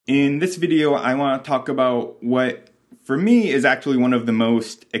In this video, I want to talk about what, for me, is actually one of the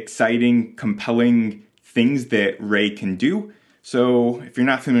most exciting, compelling things that Ray can do. So if you're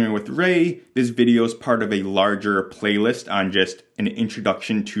not familiar with Ray, this video is part of a larger playlist on just an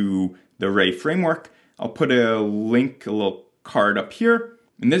introduction to the Ray framework. I'll put a link, a little card up here.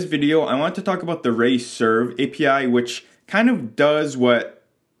 In this video, I want to talk about the Ray Serve API, which kind of does what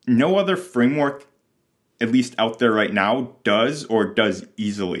no other framework, at least out there right now, does or does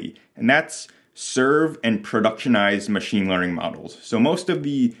easily. And that's serve and productionize machine learning models. So most of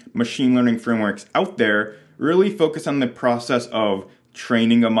the machine learning frameworks out there really focus on the process of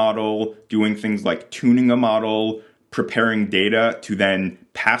training a model, doing things like tuning a model, preparing data to then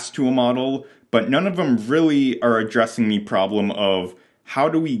pass to a model, but none of them really are addressing the problem of how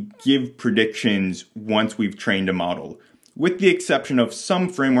do we give predictions once we've trained a model. With the exception of some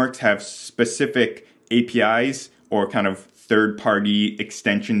frameworks have specific APIs or kind of third-party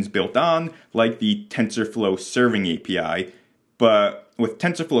extensions built on, like the TensorFlow Serving API. But with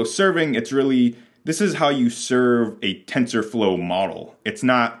TensorFlow Serving, it's really, this is how you serve a TensorFlow model. It's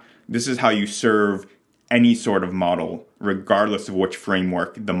not, this is how you serve any sort of model, regardless of which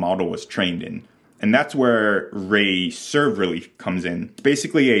framework the model was trained in. And that's where Ray Serve really comes in. It's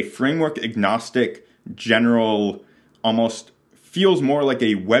basically a framework agnostic, general, almost feels more like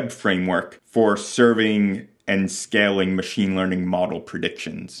a web framework for serving and scaling machine learning model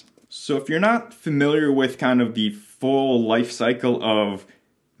predictions. So if you're not familiar with kind of the full life cycle of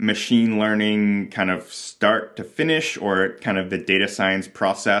machine learning, kind of start to finish, or kind of the data science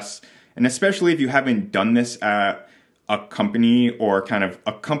process, and especially if you haven't done this at a company or kind of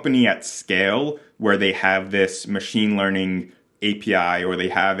a company at scale where they have this machine learning API or they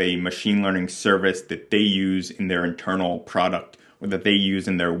have a machine learning service that they use in their internal product or that they use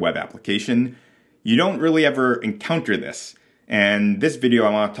in their web application, you don't really ever encounter this. And this video, I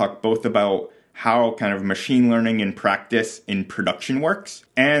want to talk both about how kind of machine learning in practice in production works,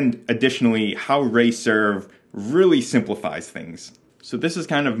 and additionally, how Ray Serve really simplifies things. So this is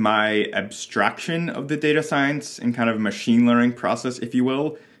kind of my abstraction of the data science and kind of machine learning process, if you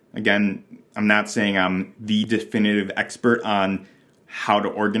will. Again, I'm not saying I'm the definitive expert on how to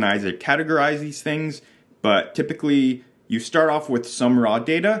organize or categorize these things, but typically you start off with some raw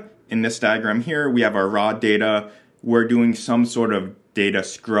data. In this diagram here, we have our raw data. We're doing some sort of data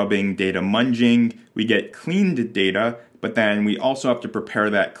scrubbing, data munging. We get cleaned data, but then we also have to prepare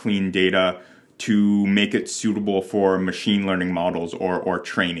that clean data to make it suitable for machine learning models or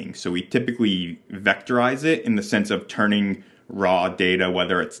training. So we typically vectorize it in the sense of turning raw data,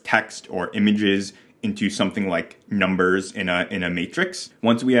 whether it's text or images, into something like numbers in a matrix.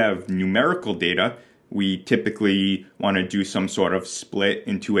 Once we have numerical data, we typically want to do some sort of split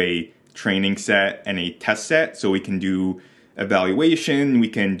into a training set and a test set. So we can do evaluation, we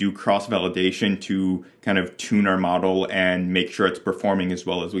can do cross-validation to kind of tune our model and make sure it's performing as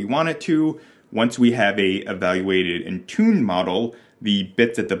well as we want it to. Once we have a evaluated and tuned model, the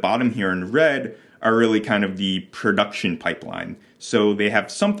bits at the bottom here in red are really kind of the production pipeline. So they have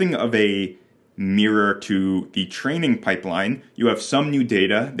something of a mirror to the training pipeline. You have some new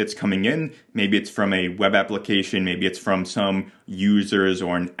data that's coming in. Maybe it's from a web application, maybe it's from some users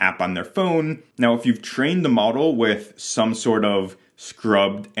or an app on their phone. Now, if you've trained the model with some sort of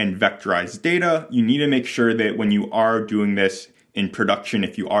scrubbed and vectorized data, you need to make sure that when you are doing this in production,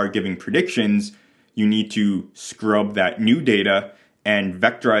 if you are giving predictions, you need to scrub that new data and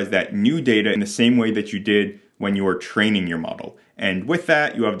vectorize that new data in the same way that you did when you were training your model. And with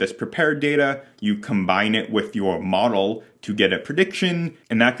that, you have this prepared data, you combine it with your model to get a prediction,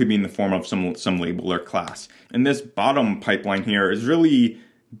 and that could be in the form of some label or class. And this bottom pipeline here is really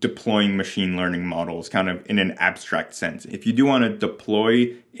deploying machine learning models kind of in an abstract sense. If you do want to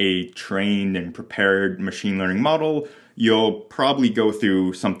deploy a trained and prepared machine learning model, you'll probably go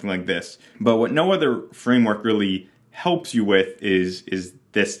through something like this. But what no other framework really helps you with is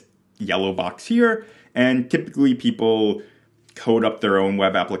this yellow box here. And typically people code up their own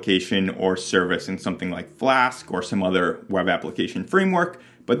web application or service in something like Flask or some other web application framework.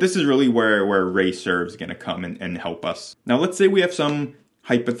 But this is really where Ray Serve is going to come and help us. Now, let's say we have some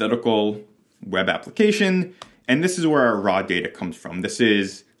hypothetical web application, and this is where our raw data comes from. This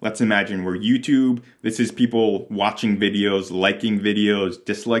is, let's imagine we're YouTube. This is people watching videos, liking videos,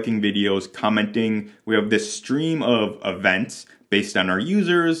 disliking videos, commenting. We have this stream of events based on our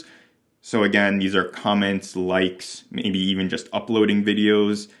users. So again, these are comments, likes, maybe even just uploading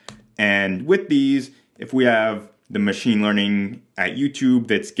videos. And with these, if we have the machine learning at YouTube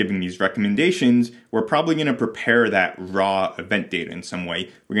that's giving these recommendations, we're probably going to prepare that raw event data in some way.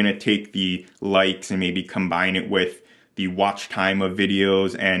 We're going to take the likes and maybe combine it with the watch time of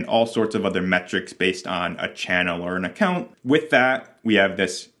videos, and all sorts of other metrics based on a channel or an account. With that, we have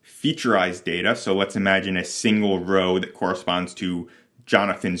this featureized data. So let's imagine a single row that corresponds to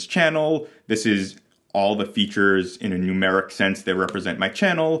Jonathan's channel. This is all the features in a numeric sense that represent my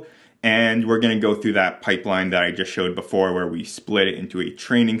channel. And we're going to go through that pipeline that I just showed before, where we split it into a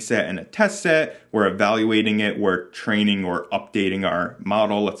training set and a test set. We're evaluating it, we're training or updating our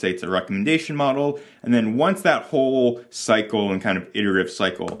model. Let's say it's a recommendation model. And then once that whole cycle and kind of iterative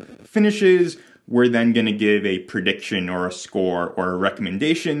cycle finishes, we're then going to give a prediction or a score or a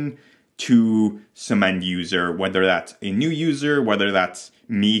recommendation to some end user, whether that's a new user, whether that's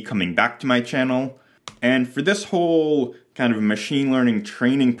me coming back to my channel. And for this whole kind of machine learning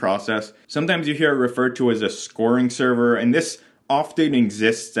training process, sometimes you hear it referred to as a scoring server, and this often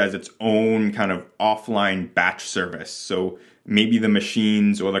exists as its own kind of offline batch service. So maybe the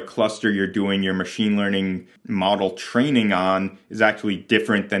machines or the cluster you're doing your machine learning model training on is actually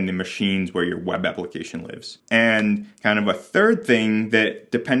different than the machines where your web application lives. And kind of a third thing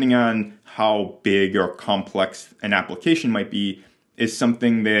that, depending on how big or complex an application might be, is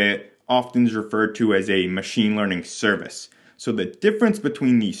something that often is referred to as a machine learning service. So the difference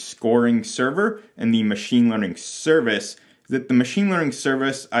between the scoring server and the machine learning service is that the machine learning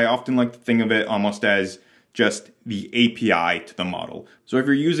service, I often like to think of it almost as just the API to the model. So if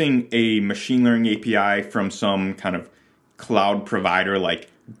you're using a machine learning API from some kind of cloud provider like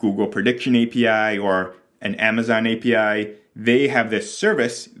Google Prediction API or an Amazon API, they have this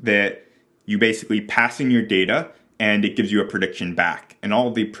service that you basically pass in your data and it gives you a prediction back. And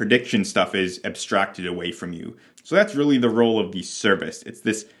all the prediction stuff is abstracted away from you. So that's really the role of the service. It's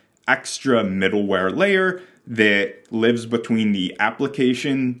this extra middleware layer that lives between the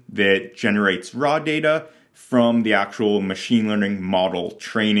application that generates raw data from the actual machine learning model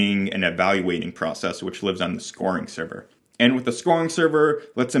training and evaluating process, which lives on the scoring server. And with the scoring server,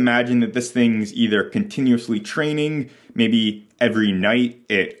 let's imagine that this thing's either continuously training, maybe every night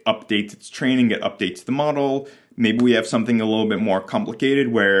it updates its training, it updates the model. Maybe we have something a little bit more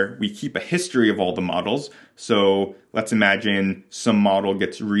complicated where we keep a history of all the models. So let's imagine some model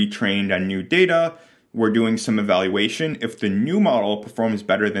gets retrained on new data. We're doing some evaluation. If the new model performs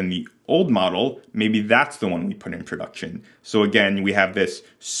better than the old model, maybe that's the one we put in production. So again, we have this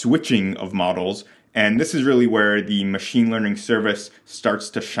switching of models. And this is really where the machine learning service starts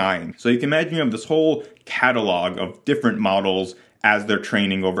to shine. So you can imagine you have this whole catalog of different models as they're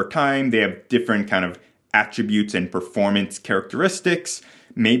training over time. They have different kind of attributes and performance characteristics.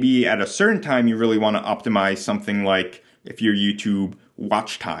 Maybe at a certain time, you really want to optimize something like if you're YouTube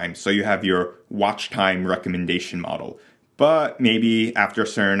watch time. So you have your watch time recommendation model. But maybe after a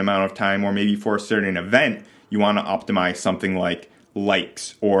certain amount of time, or maybe for a certain event, you want to optimize something like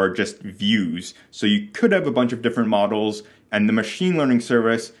likes or just views. So you could have a bunch of different models, and the machine learning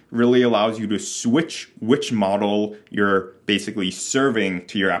service really allows you to switch which model you're basically serving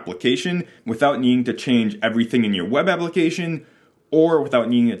to your application without needing to change everything in your web application or without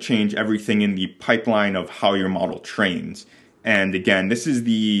needing to change everything in the pipeline of how your model trains. And again, this is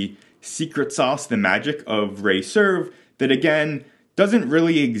the secret sauce, the magic of RayServe that, again, doesn't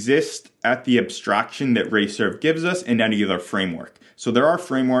really exist at the abstraction that RayServe gives us in any other framework. So there are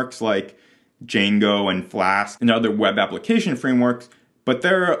frameworks like Django and Flask and other web application frameworks, but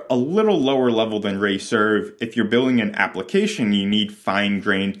they're a little lower level than RayServe. If you're building an application, you need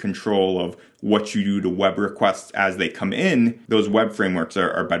fine-grained control of what you do to web requests as they come in. Those web frameworks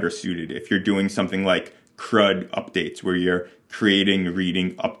are better suited. If you're doing something like CRUD updates, where you're creating,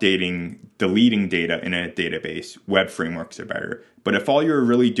 reading, updating, deleting data in a database, web frameworks are better. But if all you're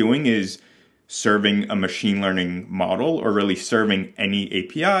really doing is serving a machine learning model or really serving any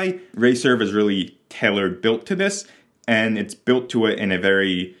API, RayServe is really tailored built to this, and it's built to it in a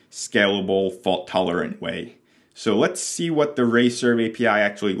very scalable, fault-tolerant way. So let's see what the RayServe API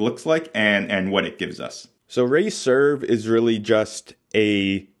actually looks like and what it gives us. So RayServe is really just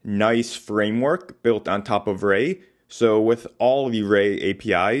a nice framework built on top of Ray. So with all the Ray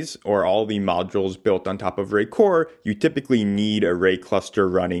APIs or all the modules built on top of Ray Core, you typically need a Ray cluster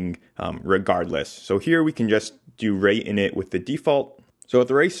running regardless. So here we can just do Ray init with the default. So with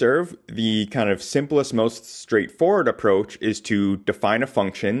RayServe, the kind of simplest, most straightforward approach is to define a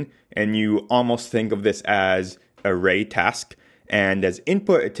function, and you almost think of this as a Ray task. And as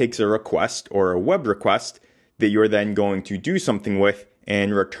input, it takes a request or a web request that you're then going to do something with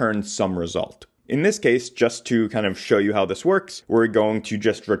and return some result. In this case, just to kind of show you how this works, we're going to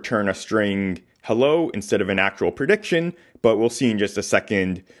just return a string hello instead of an actual prediction, but we'll see in just a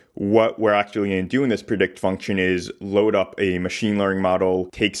second what we're actually going to do in this predict function is load up a machine learning model,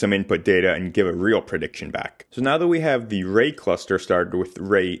 take some input data, and give a real prediction back. So now that we have the Ray cluster started with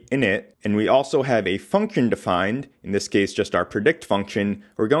Ray in it, and we also have a function defined, in this case just our predict function,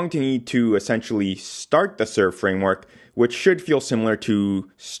 we're going to need to essentially start the serve framework, which should feel similar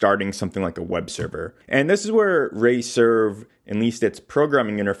to starting something like a web server. And this is where Ray serve, at least its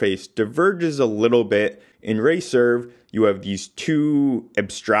programming interface, diverges a little bit. In Ray serve, you have these two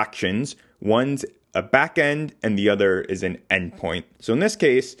abstractions. One's a backend and the other is an endpoint. So in this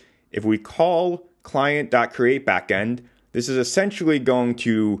case, if we call client.createBackend, this is essentially going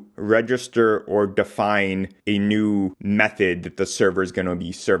to register or define a new method that the server is going to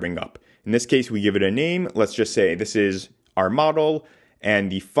be serving up. In this case, we give it a name. Let's just say this is our model,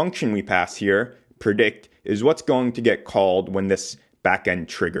 and the function we pass here, predict, is what's going to get called when this backend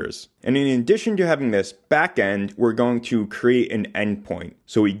triggers. And in addition to having this backend, we're going to create an endpoint.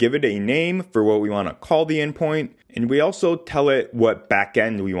 So we give it a name for what we want to call the endpoint, and we also tell it what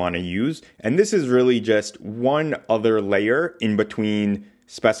backend we want to use. And this is really just one other layer in between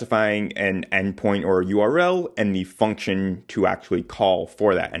specifying an endpoint or URL and the function to actually call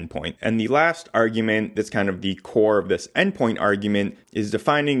for that endpoint. And the last argument, that's kind of the core of this endpoint argument, is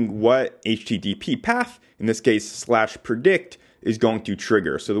defining what HTTP path, in this case /predict, is going to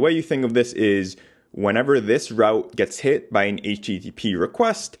trigger. So the way you think of this is whenever this route gets hit by an HTTP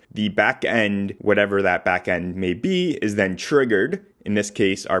request, the backend, whatever that backend may be, is then triggered. In this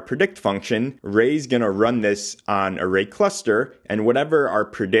case, our predict function, Ray's going to run this on a Ray cluster, and whatever our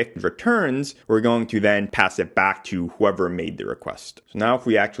predict returns, we're going to then pass it back to whoever made the request. So now if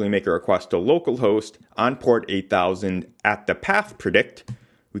we actually make a request to localhost on port 8000 at the path predict,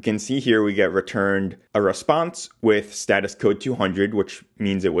 we can see here we get returned a response with status code 200, which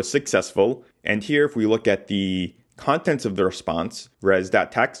means it was successful. And here, if we look at the contents of the response,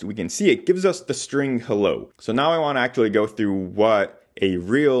 res.text, we can see it gives us the string hello. So now I want to actually go through what a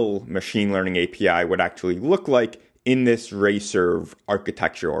real machine learning API would actually look like in this Ray serve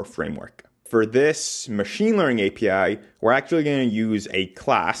architecture or framework. For this machine learning API, we're actually going to use a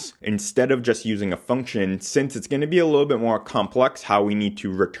class instead of just using a function, since it's going to be a little bit more complex how we need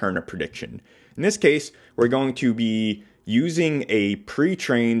to return a prediction. In this case, we're going to be using a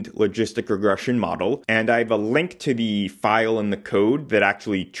pre-trained logistic regression model, and I have a link to the file in the code that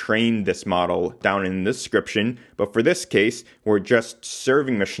actually trained this model down in the description. But for this case, we're just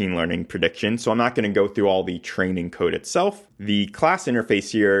serving machine learning prediction, so I'm not going to go through all the training code itself. The class interface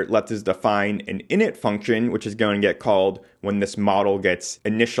here lets us define an init function, which is going to get called when this model gets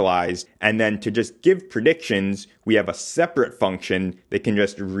initialized. And then to just give predictions, we have a separate function that can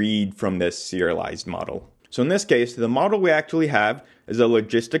just read from this serialized model. So in this case, the model we actually have is a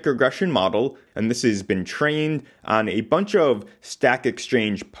logistic regression model, and this has been trained on a bunch of Stack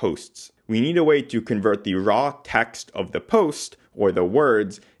Exchange posts. We need a way to convert the raw text of the post, or the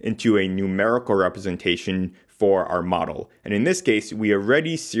words, into a numerical representation for our model. And in this case, we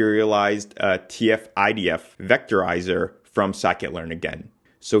already serialized a TF-IDF vectorizer from scikit-learn again.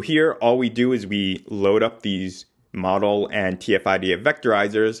 So here, all we do is we load up these model and TF-IDF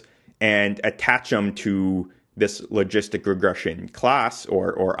vectorizers and attach them to this logistic regression class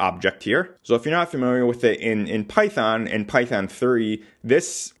or object here. So if you're not familiar with it, in Python, in Python 3,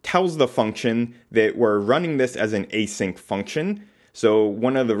 this tells the function that we're running this as an async function. So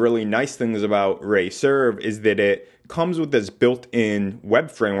one of the really nice things about Ray serve is that it comes with this built-in web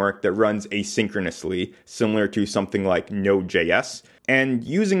framework that runs asynchronously, similar to something like Node.js. And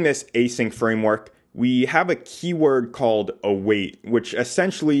using this async framework, we have a keyword called await, which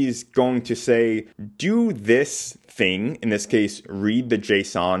essentially is going to say, do this thing, in this case, read the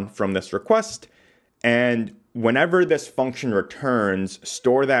JSON from this request, and whenever this function returns,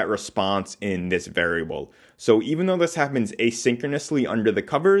 store that response in this variable. So even though this happens asynchronously under the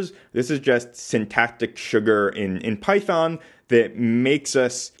covers, this is just syntactic sugar in Python that makes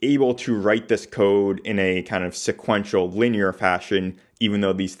us able to write this code in a kind of sequential linear fashion, even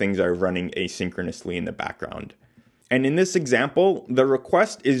though these things are running asynchronously in the background. And in this example, the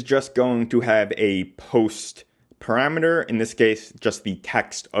request is just going to have a post parameter, in this case, just the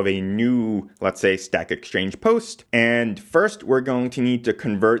text of a new, let's say, Stack Exchange post. And first, we're going to need to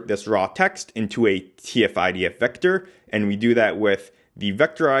convert this raw text into a TF-IDF vector. And we do that with the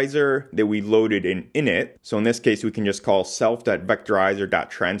vectorizer that we loaded in init. So in this case, we can just call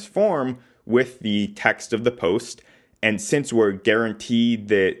self.vectorizer.transform with the text of the post. And since we're guaranteed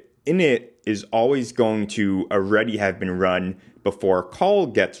that init is always going to already have been run before call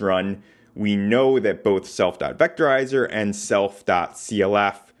gets run, we know that both self.vectorizer and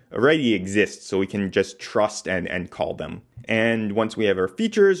self.clf already exist, so we can just trust and call them. And once we have our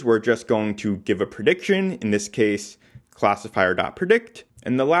features, we're just going to give a prediction, in this case, classifier.predict.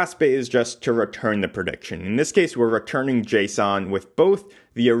 And the last bit is just to return the prediction. In this case, we're returning JSON with both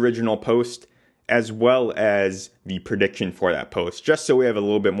the original post as well as the prediction for that post, just so we have a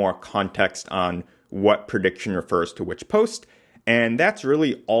little bit more context on what prediction refers to which post. And that's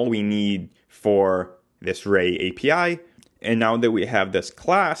really all we need for this Ray API. And now that we have this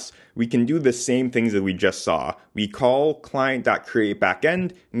class, we can do the same things that we just saw. We call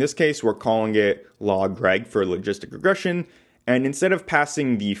client.createBackend. In this case, we're calling it logreg for logistic regression. And instead of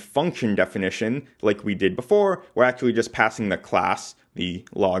passing the function definition like we did before, we're actually just passing the class, the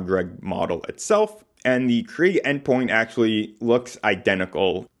logreg model itself. And the create endpoint actually looks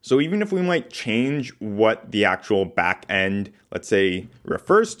identical. So even if we might change what the actual backend, let's say,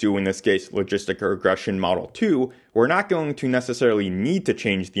 refers to, in this case, logistic regression model 2, we're not going to necessarily need to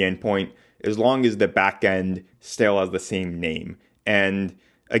change the endpoint as long as the backend still has the same name. And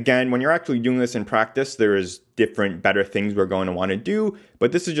again, when you're actually doing this in practice, there's different, better things we're going to want to do.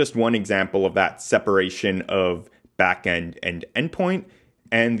 But this is just one example of that separation of backend and endpoint.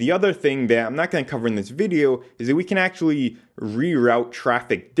 And the other thing that I'm not going to cover in this video is that we can actually reroute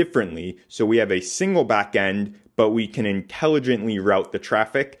traffic differently. So we have a single backend, but we can intelligently route the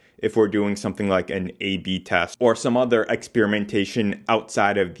traffic if we're doing something like an A/B test or some other experimentation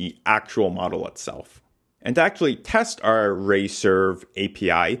outside of the actual model itself. And to actually test our RayServe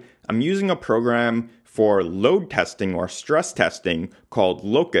API, I'm using a program for load testing or stress testing called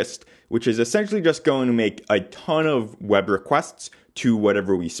Locust, which is essentially just going to make a ton of web requests to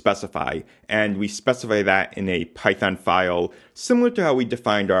whatever we specify. And we specify that in a Python file, similar to how we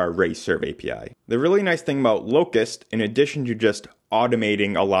defined our RayServe API. The really nice thing about Locust, in addition to just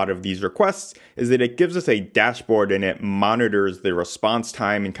automating a lot of these requests, is that it gives us a dashboard and it monitors the response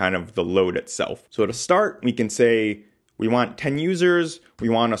time and kind of the load itself. So to start, we can say we want 10 users, we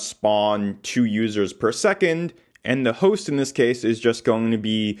want to spawn 2 users per second, and the host in this case is just going to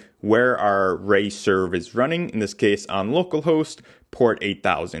be where our RayServe is running, in this case on localhost, port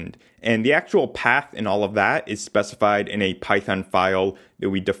 8000. And the actual path and all of that is specified in a Python file that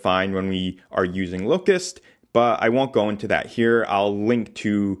we define when we are using Locust, but I won't go into that here. I'll link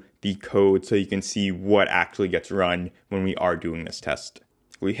to the code so you can see what actually gets run when we are doing this test.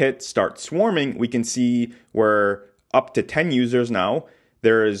 If we hit start swarming, we can see we're up to 10 users now.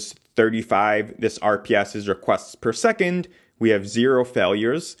 There's 35, this RPS is requests per second. We have 0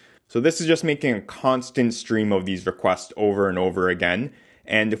 failures. So this is just making a constant stream of these requests over and over again.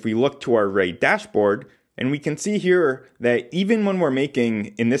 And if we look to our Ray dashboard, and we can see here that even when we're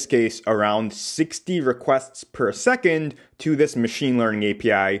making, in this case, around 60 requests per second to this machine learning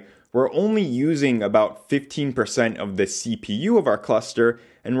API, we're only using about 15% of the CPU of our cluster,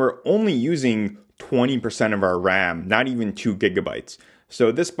 and we're only using 20% of our RAM, not even 2 gigabytes.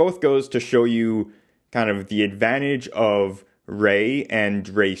 So this both goes to show you kind of the advantage of Ray and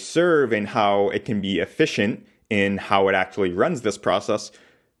RayServe and how it can be efficient in how it actually runs this process,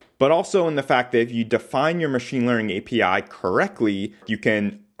 but also in the fact that if you define your machine learning API correctly, you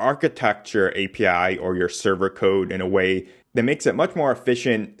can architect your API or your server code in a way that makes it much more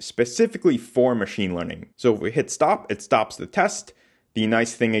efficient specifically for machine learning. So if we hit stop, it stops the test. The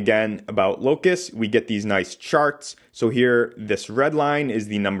nice thing again about Locust, we get these nice charts. So here, this red line is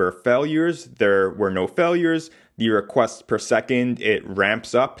the number of failures. There were no failures. The requests per second, it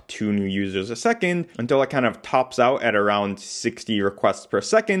ramps up 2 new users a second until it kind of tops out at around 60 requests per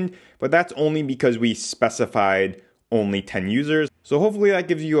second. But that's only because we specified only 10 users. So hopefully that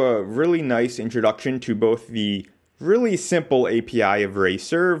gives you a really nice introduction to both the really simple API of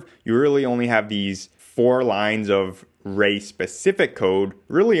RayServe. You really only have these 4 lines of Ray specific code,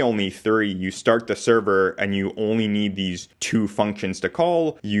 really only 3. You start the server and you only need these 2 functions to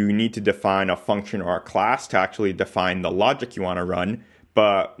call. You need to define a function or a class to actually define the logic you want to run.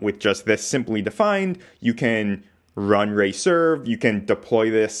 But with just this simply defined, you can run RayServe. You can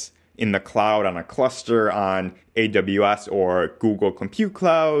deploy this in the cloud on a cluster on AWS or Google Compute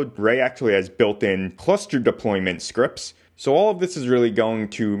Cloud. Ray actually has built-in cluster deployment scripts. So all of this is really going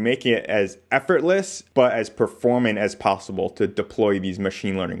to make it as effortless, but as performant as possible to deploy these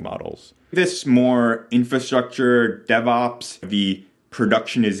machine learning models. This more infrastructure, DevOps, the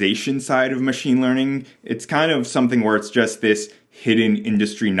productionization side of machine learning, it's kind of something where it's just this hidden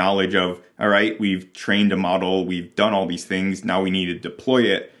industry knowledge of, all right, we've trained a model, we've done all these things, now we need to deploy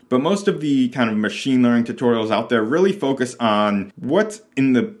it. But most of the kind of machine learning tutorials out there really focus on what's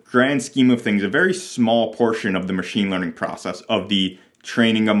in the grand scheme of things, a very small portion of the machine learning process of the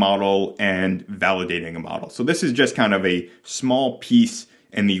training a model and validating a model. So this is just kind of a small piece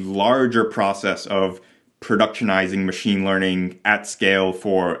and the larger process of productionizing machine learning at scale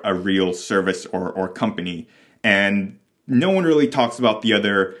for a real service or company. And no one really talks about the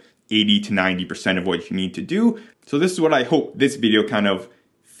other 80 to 90% of what you need to do. So this is what I hope this video kind of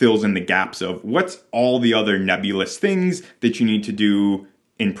fills in the gaps of what's all the other nebulous things that you need to do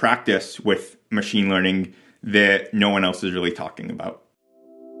in practice with machine learning that no one else is really talking about.